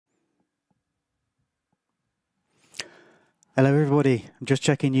Hello everybody, I'm just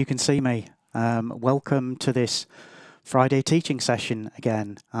checking you can see me. Welcome to this Friday teaching session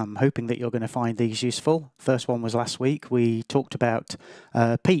again. I'm hoping that you're going to find these useful. First one was last week. We talked about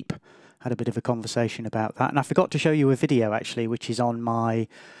PEEP, had a bit of a conversation about that, and I forgot to show you a video actually which is on my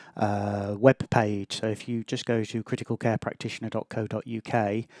web page. So if you just go to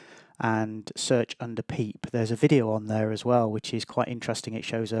criticalcarepractitioner.co.uk and search under PEEP. There's a video on there as well, which is quite interesting. It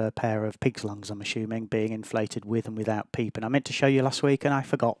shows a pair of pig's lungs, I'm assuming, being inflated with and without PEEP. And I meant to show you last week and I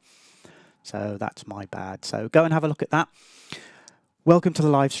forgot. So that's my bad. So go and have a look at that. Welcome to the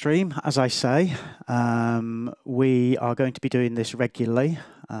live stream. As I say, we are going to be doing this regularly,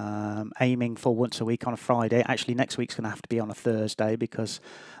 aiming for once a week on a Friday. Actually, next week's going to have to be on a Thursday because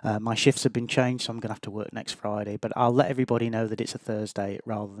my shifts have been changed, so I'm going to have to work next Friday. But I'll let everybody know that it's a Thursday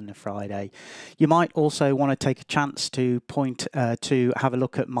rather than a Friday. You might also want to take a chance to to have a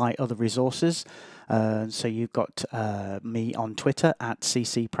look at my other resources. So you've got me on Twitter at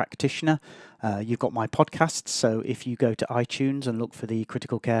CC Practitioner. You've got my podcasts, so if you go to iTunes and look for the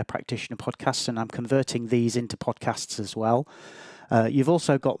Critical Care Practitioner podcasts, and I'm converting these into podcasts as well. You've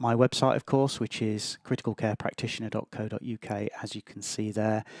also got my website, of course, which is criticalcarepractitioner.co.uk, as you can see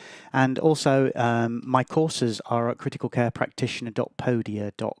there. And also, my courses are at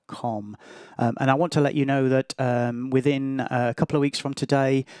criticalcarepractitioner.podia.com. And I want to let you know that within a couple of weeks from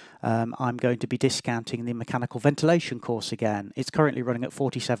today, I'm going to be discounting the mechanical ventilation course again. It's currently running at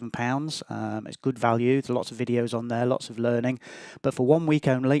 £47. It's good value. There's lots of videos on there, lots of learning. But for 1 week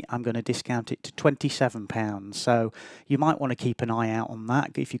only, I'm going to discount it to £27. So you might want to keep an eye out on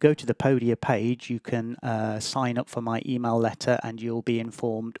that. If you go to the Podia page, you can sign up for my email letter and you'll be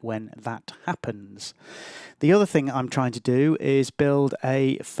informed when that happens. The other thing I'm trying to do is build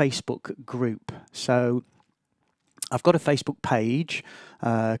a Facebook group. So I've got a Facebook page,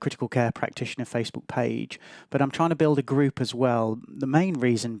 Critical Care Practitioner Facebook page, but I'm trying to build a group as well. The main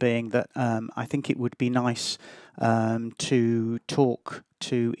reason being that I think it would be nice to talk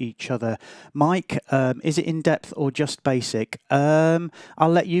to each other. Mike, is it in depth or just basic? I'll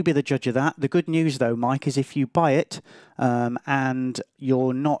let you be the judge of that. The good news though, Mike, is if you buy it and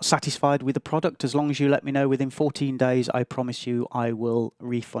you're not satisfied with the product, as long as you let me know within 14 days, I promise you I will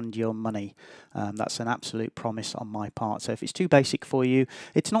refund your money. That's an absolute promise on my part. So if it's too basic for you,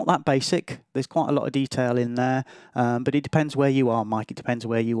 it's not that basic. There's quite a lot of detail in there, but it depends where you are, Mike. It depends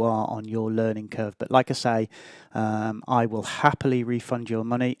where you are on your learning curve. But like I say, I will happily refund your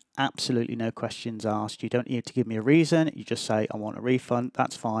money. Absolutely no questions asked. You don't need to give me a reason. You just say, I want a refund.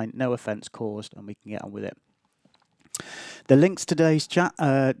 That's fine. No offence caused, and we can get on with it. The links to today's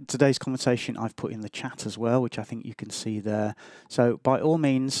conversation I've put in the chat as well, which I think you can see there. So by all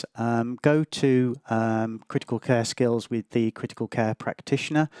means, go to Critical Care Skills with the Critical Care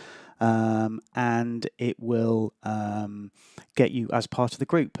Practitioner, and it will get you as part of the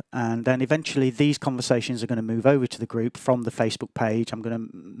group. And then eventually these conversations are going to move over to the group from the Facebook page. I'm going to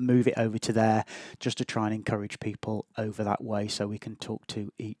move it over to there just to try and encourage people over that way so we can talk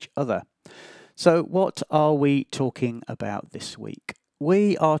to each other. So what are we talking about this week?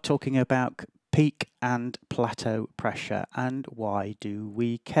 We are talking about peak and plateau pressure and why do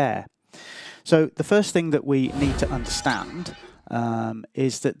we care? So the first thing that we need to understand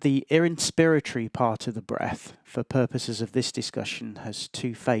is that the inspiratory part of the breath, for purposes of this discussion, has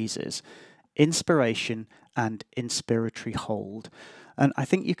two phases: inspiration and inspiratory hold. And I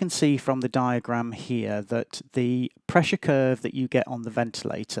think you can see from the diagram here that the pressure curve that you get on the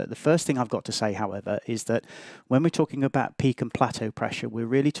ventilator, the first thing I've got to say, however, is that when we're talking about peak and plateau pressure, we're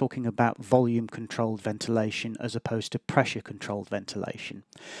really talking about volume-controlled ventilation as opposed to pressure-controlled ventilation.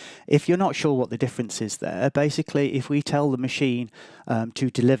 If you're not sure what the difference is there, basically if we tell the machine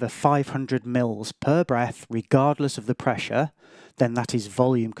to deliver 500 mils per breath regardless of the pressure, then that is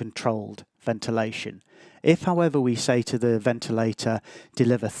volume-controlled ventilation. If, however, we say to the ventilator,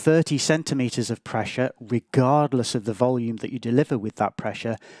 deliver 30 centimeters of pressure, regardless of the volume that you deliver with that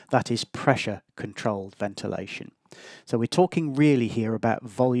pressure, that is pressure-controlled ventilation. So we're talking really here about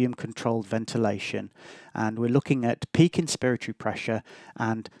volume-controlled ventilation, and we're looking at peak inspiratory pressure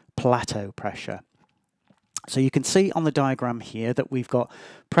and plateau pressure. So you can see on the diagram here that we've got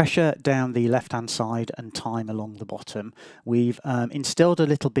pressure down the left-hand side and time along the bottom. We've instilled a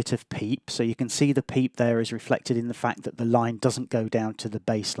little bit of PEEP, so you can see the PEEP there is reflected in the fact that the line doesn't go down to the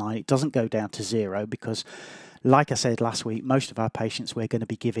baseline. It doesn't go down to zero because Like I said last week, most of our patients we're going to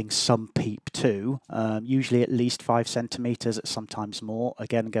be giving some PEEP to, usually at least 5 centimetres, sometimes more.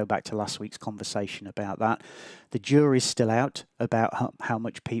 Again, go back to last week's conversation about that. The jury's still out about how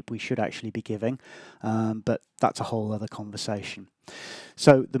much PEEP we should actually be giving, but that's a whole other conversation.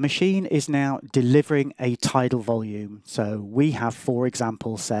 So the machine is now delivering a tidal volume. So we have, for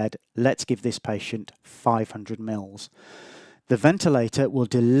example, said, let's give this patient 500 mils. The ventilator will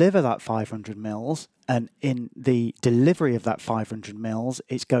deliver that 500 mils, and in the delivery of that 500 mils,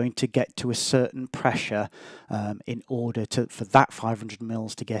 it's going to get to a certain pressure in order for that 500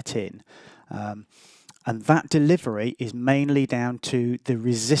 mils to get in. And that delivery is mainly down to the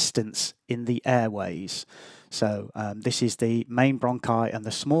resistance in the airways. So this is the main bronchi and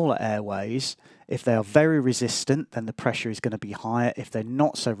the smaller airways. If they are very resistant, then the pressure is going to be higher. If they're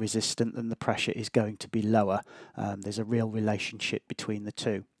not so resistant, then the pressure is going to be lower. There's a real relationship between the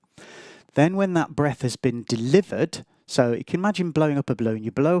two. Then when that breath has been delivered, so you can imagine blowing up a balloon.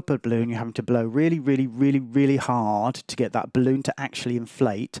 You blow up a balloon, you're having to blow really, really, really, really hard to get that balloon to actually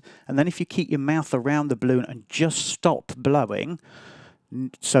inflate. And then if you keep your mouth around the balloon and just stop blowing,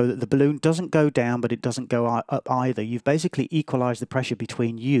 so that the balloon doesn't go down, but it doesn't go up either, you've basically equalized the pressure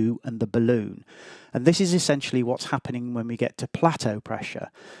between you and the balloon. And this is essentially what's happening when we get to plateau pressure.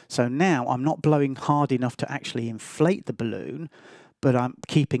 So now I'm not blowing hard enough to actually inflate the balloon, but I'm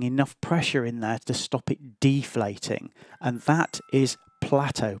keeping enough pressure in there to stop it deflating. And that is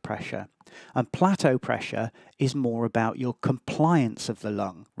plateau pressure. And plateau pressure is more about your compliance of the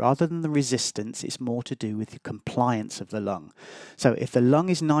lung. Rather than the resistance, it's more to do with the compliance of the lung. So if the lung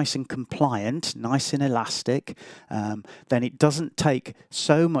is nice and compliant, nice and elastic, then it doesn't take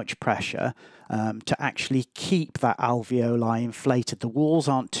so much pressure to actually keep that alveoli inflated. The walls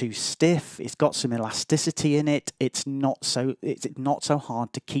aren't too stiff, it's got some elasticity in it, it's not so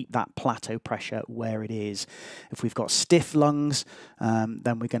hard to keep that plateau pressure where it is. If we've got stiff lungs,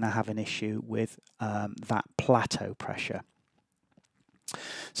 then we're going to have an issue with that plateau pressure.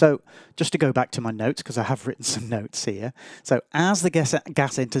 So just to go back to my notes, because I have written some notes here. So as the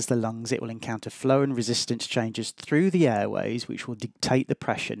gas enters the lungs, it will encounter flow and resistance changes through the airways, which will dictate the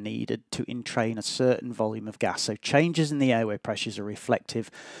pressure needed to entrain a certain volume of gas. So changes in the airway pressures are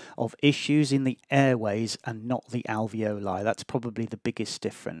reflective of issues in the airways and not the alveoli. That's probably the biggest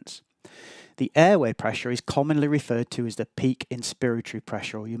difference. The airway pressure is commonly referred to as the peak inspiratory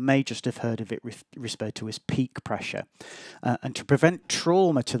pressure, or you may just have heard of it referred to as peak pressure. And to prevent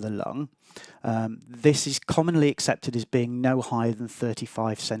trauma to the lung, this is commonly accepted as being no higher than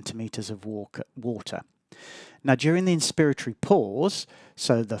 35 centimetres of water. Now, during the inspiratory pause,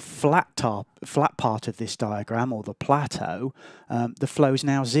 so the flat part of this diagram, or the plateau, the flow is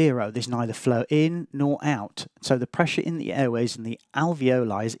now zero. There's neither flow in nor out. So the pressure in the airways and the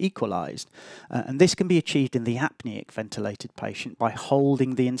alveoli is equalized. And this can be achieved in the apneic ventilated patient by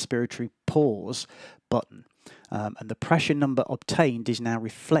holding the inspiratory pause button. And the pressure number obtained is now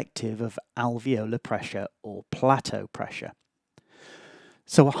reflective of alveolar pressure or plateau pressure.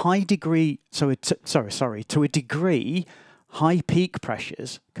 So to a degree, high peak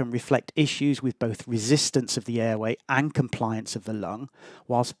pressures can reflect issues with both resistance of the airway and compliance of the lung,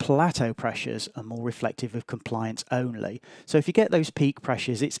 whilst plateau pressures are more reflective of compliance only. So if you get those peak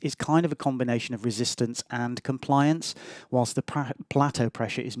pressures, it's kind of a combination of resistance and compliance, whilst the plateau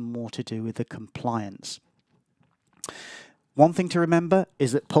pressure is more to do with the compliance. One thing to remember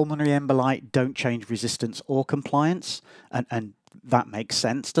is that pulmonary emboli don't change resistance or compliance, and that makes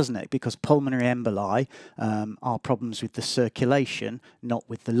sense, doesn't it? Because pulmonary emboli are problems with the circulation, not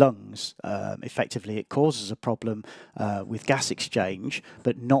with the lungs. Effectively, it causes a problem with gas exchange,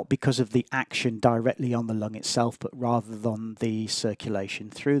 but not because of the action directly on the lung itself, but rather than the circulation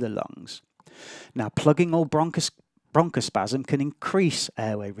through the lungs. Now, plugging or bronchospasm can increase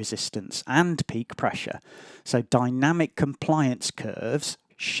airway resistance and peak pressure. So dynamic compliance curves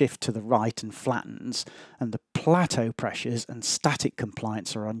shift to the right and flattens, and the plateau pressures and static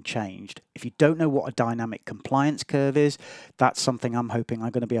compliance are unchanged. If you don't know what a dynamic compliance curve is, that's something I'm hoping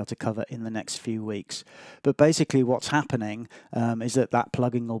I'm going to be able to cover in the next few weeks. But basically what's happening is that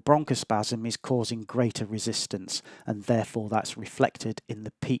plugging or bronchospasm is causing greater resistance, and therefore that's reflected in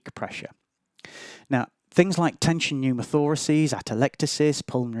the peak pressure. Now, things like tension pneumothoraces, atelectasis,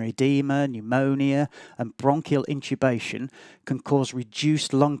 pulmonary edema, pneumonia, and bronchial intubation can cause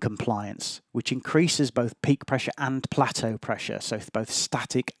reduced lung compliance, which increases both peak pressure and plateau pressure, so both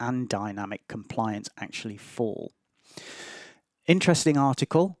static and dynamic compliance actually fall. Interesting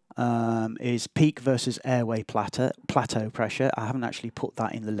article is peak versus airway plateau pressure. I haven't actually put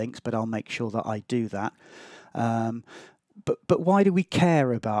that in the links, but I'll make sure that I do that. But why do we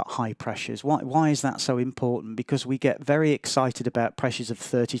care about high pressures? Why is that so important? Because we get very excited about pressures of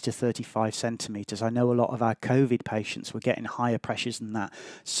 30 to 35 centimetres. I know a lot of our COVID patients were getting higher pressures than that,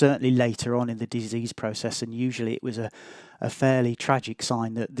 certainly later on in the disease process, and usually it was a fairly tragic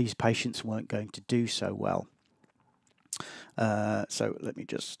sign that these patients weren't going to do so well. So let me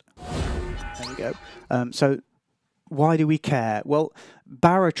just, there we go. So why do we care? Well,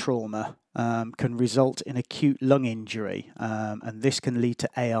 barotrauma can result in acute lung injury, and this can lead to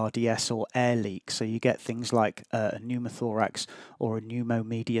ARDS or air leak. So you get things like a pneumothorax or a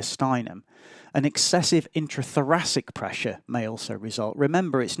pneumomediastinum. An excessive intrathoracic pressure may also result.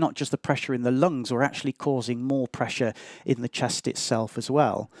 Remember, it's not just the pressure in the lungs, we're actually causing more pressure in the chest itself as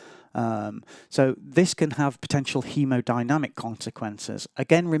well. So this can have potential hemodynamic consequences.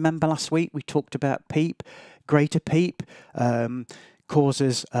 Again, remember last week we talked about PEEP. Greater PEEP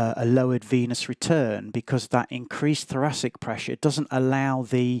causes a lowered venous return because that increased thoracic pressure doesn't allow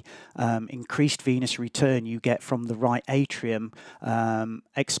the increased venous return you get from the right atrium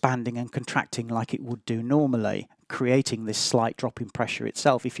expanding and contracting like it would do normally, creating this slight drop in pressure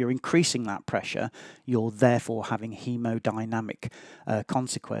itself. If you're increasing that pressure, you're therefore having hemodynamic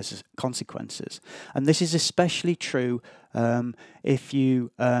consequences. And this is especially true if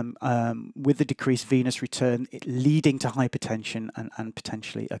you, with the decreased venous return, leading to hypertension and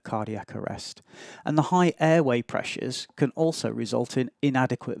potentially a cardiac arrest. And the high airway pressures can also result in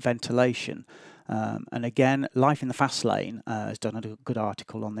inadequate ventilation. And again, Life in the Fast Lane has done a good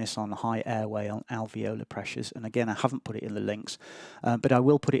article on this, on high airway, on alveolar pressures. And again, I haven't put it in the links, but I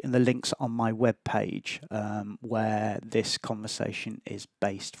will put it in the links on my web page where this conversation is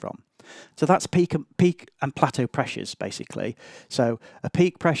based from. So that's peak and plateau pressures, basically. So a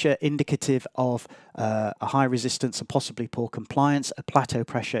peak pressure indicative of a high resistance and possibly poor compliance. A plateau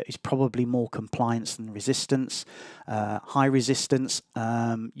pressure is probably more compliance than resistance. High resistance,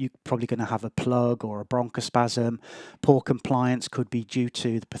 you're probably going to have a plug or a bronchospasm. Poor compliance could be due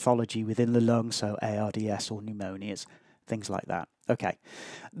to the pathology within the lung, so ARDS or pneumonias, things like that. Okay.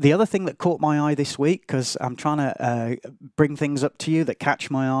 The other thing that caught my eye this week, because I'm trying to bring things up to you that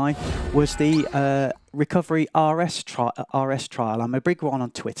catch my eye, was the Recovery RS trial. I'm a big one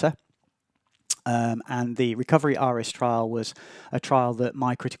on Twitter. And the Recovery RS trial was a trial that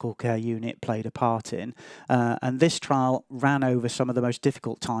my critical care unit played a part in. And this trial ran over some of the most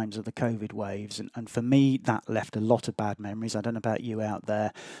difficult times of the COVID waves. And for me, that left a lot of bad memories. I don't know about you out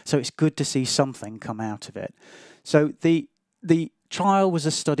there. So it's good to see something come out of it. So the trial was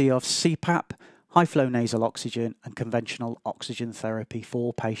a study of CPAP, high-flow nasal oxygen and conventional oxygen therapy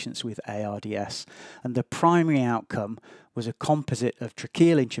for patients with ARDS. And the primary outcome was a composite of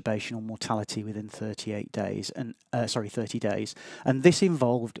tracheal intubation or mortality within 30 days. And this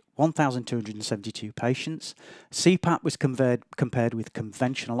involved 1,272 patients. CPAP was compared with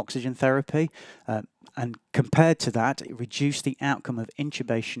conventional oxygen therapy. And compared to that, it reduced the outcome of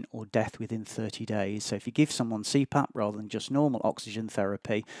intubation or death within 30 days. So if you give someone CPAP rather than just normal oxygen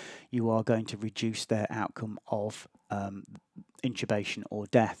therapy, you are going to reduce their outcome of intubation or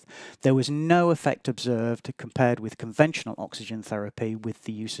death. There was no effect observed compared with conventional oxygen therapy with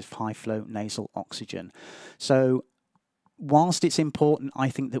the use of high-flow nasal oxygen. So whilst it's important, I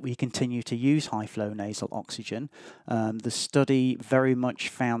think, that we continue to use high-flow nasal oxygen, the study very much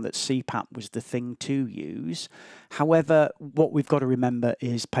found that CPAP was the thing to use. However, what we've got to remember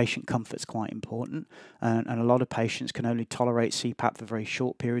is patient comfort's quite important, and a lot of patients can only tolerate CPAP for very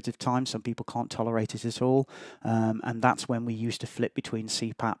short periods of time. Some people can't tolerate it at all, and that's when we used to flip between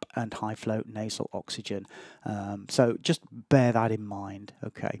CPAP and high-flow nasal oxygen. So just bear that in mind,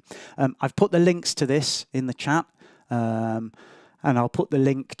 okay? I've put the links to this in the chat. And I'll put the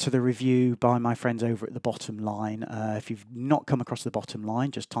link to the review by my friends over at The Bottom Line. If you've not come across The Bottom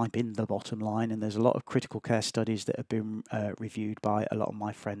Line, just type in The Bottom Line, and there's a lot of critical care studies that have been reviewed by a lot of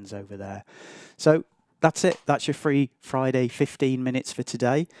my friends over there. So that's it. That's your free Friday 15 minutes for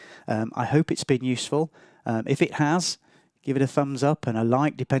today. I hope it's been useful. If it has, give it a thumbs up and a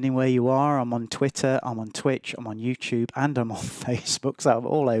like, depending where you are. I'm on Twitter, I'm on Twitch, I'm on YouTube, and I'm on Facebook, so I'm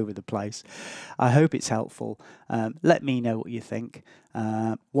all over the place. I hope it's helpful. Let me know what you think,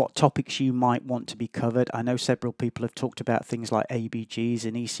 what topics you might want to be covered. I know several people have talked about things like ABGs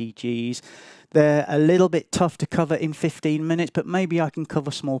and ECGs. They're a little bit tough to cover in 15 minutes, but maybe I can cover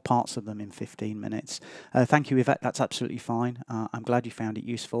small parts of them in 15 minutes. Thank you, Yvette. That's absolutely fine. I'm glad you found it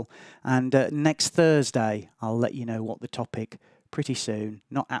useful. And next Thursday, I'll let you know what the topic pretty soon.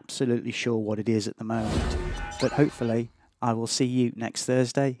 Not absolutely sure what it is at the moment, but hopefully I will see you next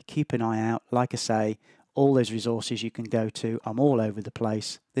Thursday. Keep an eye out. Like I say, all those resources you can go to. I'm all over the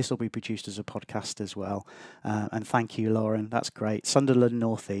place. This will be produced as a podcast as well. And thank you, Lauren. That's great. Sunderland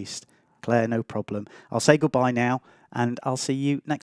North East. Claire, no problem. I'll say goodbye now, and I'll see you next